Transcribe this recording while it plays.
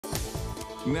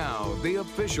Now, the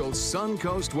official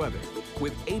Suncoast weather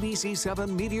with ABC7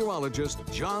 meteorologist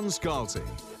John Scalzi.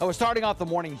 We're starting off the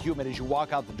morning humid. As you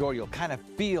walk out the door, you'll kind of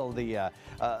feel the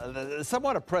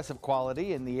somewhat oppressive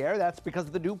quality in the air. That's because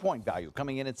of the dew point value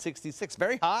coming in at 66,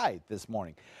 very high this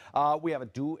morning. We have a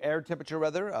dew air temperature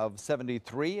rather of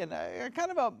 73 and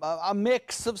kind of a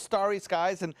mix of starry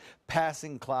skies and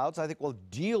passing clouds. I think we'll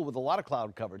deal with a lot of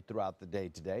cloud cover throughout the day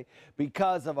today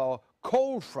because of a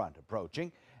cold front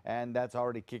approaching. And that's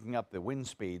already kicking up the wind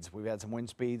speeds. We've had some wind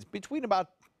speeds between about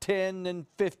 10 and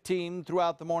 15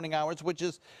 throughout the morning hours, which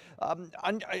is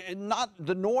not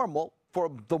the normal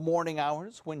for the morning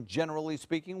hours when, generally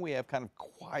speaking, we have kind of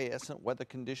quiescent weather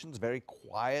conditions, very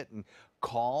quiet and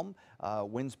calm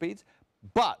wind speeds.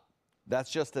 But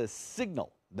that's just a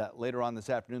signal that later on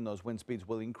this afternoon, those wind speeds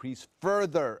will increase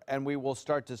further, and we will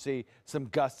start to see some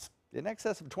gusts in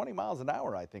excess of 20 miles an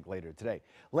hour, I think, later today.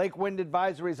 Lake wind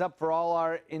advisories up for all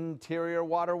our interior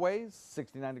waterways.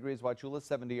 69 degrees Wauchula,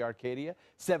 70 Arcadia,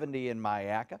 70 in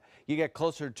Myakka. You get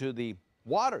closer to the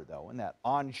water, though, and that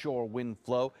onshore wind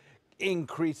flow,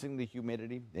 increasing the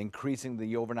humidity, increasing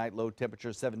the overnight low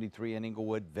temperature, 73 in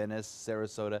Inglewood, Venice,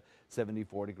 Sarasota,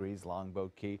 74 degrees,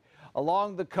 Longboat Key.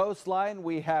 Along the coastline,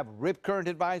 we have rip current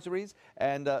advisories,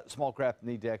 and small craft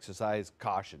need to exercise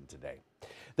caution today.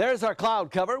 There's our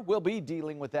cloud cover. We'll be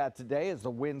dealing with that today as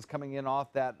the wind's coming in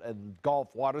off that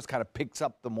Gulf waters kind of picks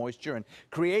up the moisture and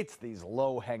creates these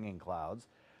low-hanging clouds.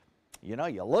 You know,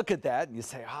 you look at that and you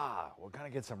say, we're going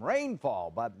to get some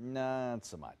rainfall, but not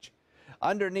so much.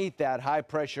 Underneath that, high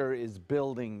pressure is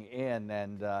building in,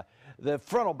 and the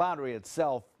frontal boundary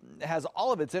itself has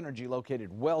all of its energy located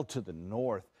well to the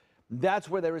north. That's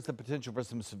where there is the potential for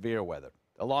some severe weather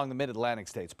along the mid-Atlantic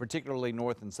states, particularly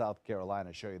North and South Carolina.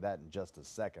 I'll show you that in just a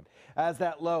second. As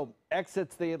that low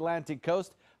exits the Atlantic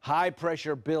coast, high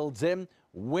pressure builds in,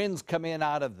 winds come in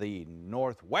out of the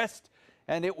northwest,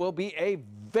 and it will be a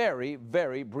very,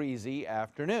 very breezy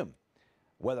afternoon.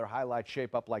 Weather highlights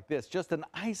shape up like this, just an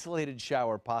isolated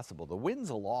shower possible. The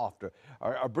winds aloft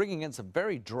are bringing in some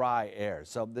very dry air,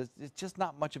 so there's just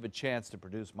not much of a chance to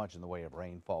produce much in the way of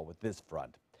rainfall with this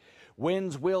front.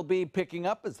 Winds will be picking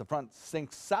up as the front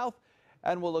sinks south,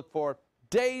 and we'll look for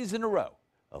days in a row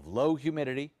of low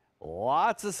humidity,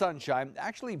 lots of sunshine,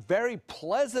 actually very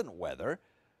pleasant weather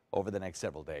over the next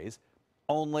several days,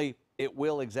 only it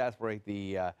will exacerbate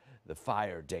the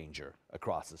fire danger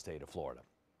across the state of Florida.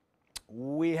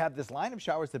 We have this line of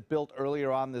showers that built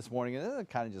earlier on this morning, and then it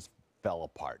kind of just fell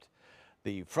apart.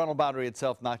 The frontal boundary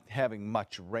itself not having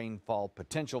much rainfall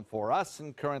potential for us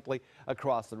and currently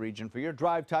across the region. For your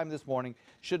drive time this morning,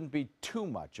 shouldn't be too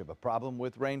much of a problem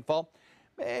with rainfall.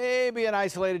 Maybe an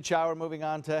isolated shower moving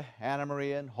on to Anna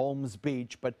Maria and Holmes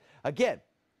Beach. But again,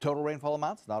 total rainfall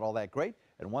amounts, not all that great.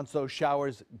 And once those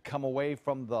showers come away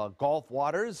from the Gulf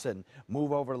waters and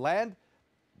move over land,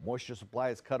 moisture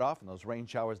supply is cut off and those rain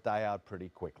showers die out pretty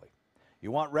quickly. You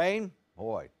want rain?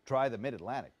 Boy, try the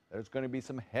mid-Atlantic. There's going to be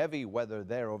some heavy weather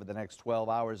there over the next 12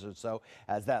 hours or so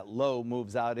as that low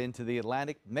moves out into the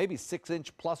Atlantic. Maybe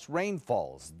 6-inch plus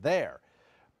rainfalls there.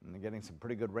 And getting some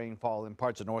pretty good rainfall in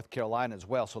parts of North Carolina as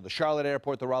well. So the Charlotte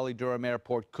Airport, the Raleigh-Durham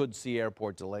Airport could see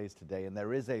airport delays today. And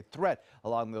there is a threat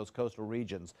along those coastal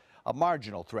regions, a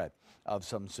marginal threat of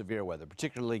some severe weather,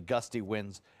 particularly gusty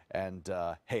winds and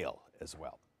hail as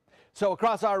well. So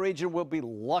across our region, we'll be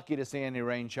lucky to see any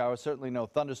rain showers, certainly no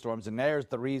thunderstorms, and there's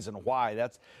the reason why.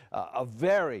 That's a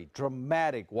very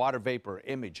dramatic water vapor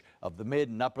image of the mid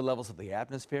and upper levels of the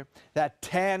atmosphere. That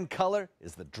tan color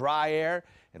is the dry air,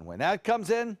 and when that comes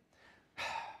in,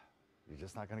 you're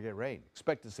just not going to get rain.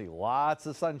 Expect to see lots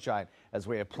of sunshine as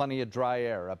we have plenty of dry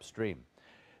air upstream.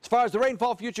 As far as the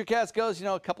rainfall futurecast goes, you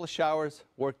know, a couple of showers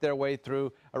work their way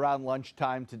through around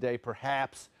lunchtime today,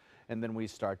 perhaps, and then we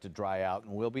start to dry out,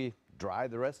 and we'll be dry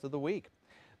the rest of the week.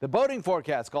 The boating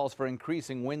forecast calls for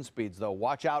increasing wind speeds, though.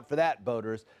 Watch out for that,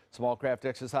 boaters. Small craft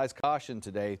exercise caution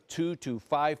today. 2 to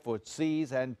 5 foot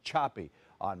seas and choppy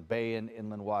on bay and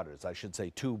inland waters. I should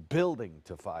say 2 building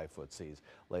to 5 foot seas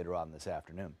later on this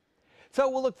afternoon. So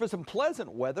we'll look for some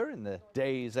pleasant weather in the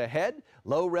days ahead.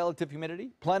 Low relative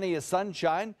humidity, plenty of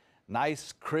sunshine,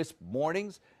 nice crisp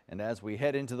mornings, and as we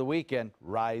head into the weekend,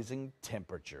 rising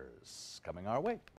temperatures coming our way.